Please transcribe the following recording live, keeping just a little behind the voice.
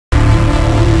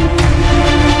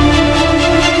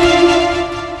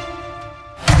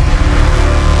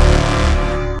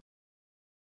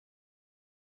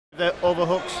the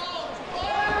overhooks.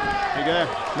 There you go.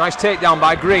 Nice takedown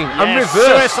by Green. Yes, and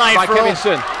reversed by throw.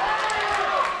 Kevinson.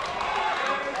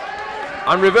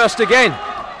 And reversed again.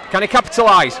 Can he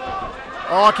capitalise?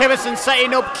 Oh, Kevinson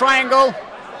setting up triangle.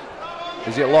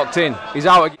 Is it locked in? He's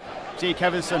out again. See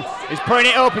Kevinson. He's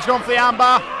putting it up. He's going for the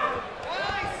armbar.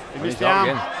 He missed the arm.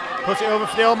 Again. Puts it over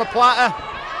for the omoplata.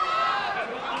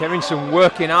 Kevinson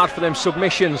working hard for them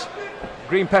submissions.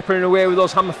 Green peppering away with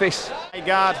those hammer fists. Hey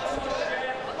guard.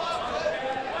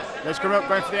 Let's come up,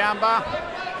 going for the armbar.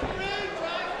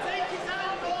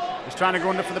 He's trying to go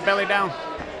under for the belly down.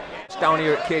 It's down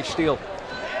here at Cage Steel.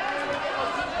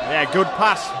 Yeah, good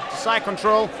pass. Side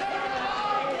control.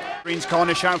 Green's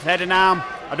corner shouting for head and arm.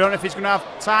 I don't know if he's going to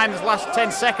have time. This last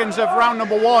 10 seconds of round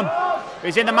number 1.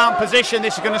 He's in the mount position.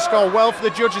 This is going to score well for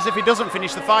the judges if he doesn't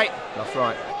finish the fight. That's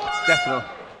right. Definitely.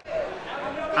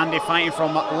 Andy fighting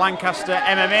from Lancaster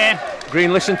MMA.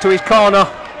 Green listened to his corner.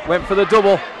 Went for the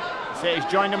double. That's it,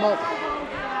 he's joined him up.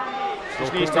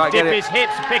 Just needs to quite dip his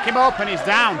hips, pick him up, and he's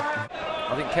down.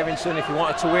 I think Kevinson, if he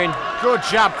wanted to win. Good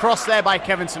jab, cross there by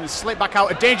Kevinson, and slip back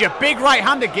out of danger. Big right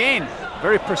hand again.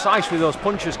 Very precise with those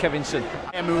punches, Kevinson.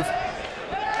 Move.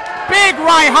 Big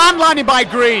right hand landing by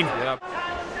Green. Yeah.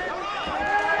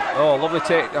 Oh, lovely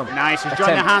takedown. Nice, he's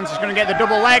joined the hands, he's going to get the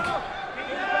double leg.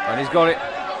 And he's got it.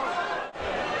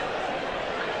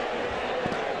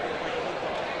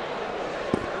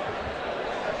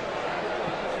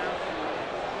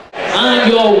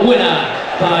 And your winner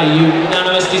by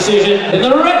unanimous decision in the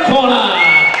red corner,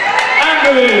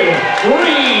 Andrew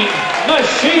Green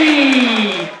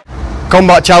Machine.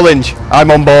 Combat challenge,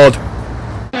 I'm on board.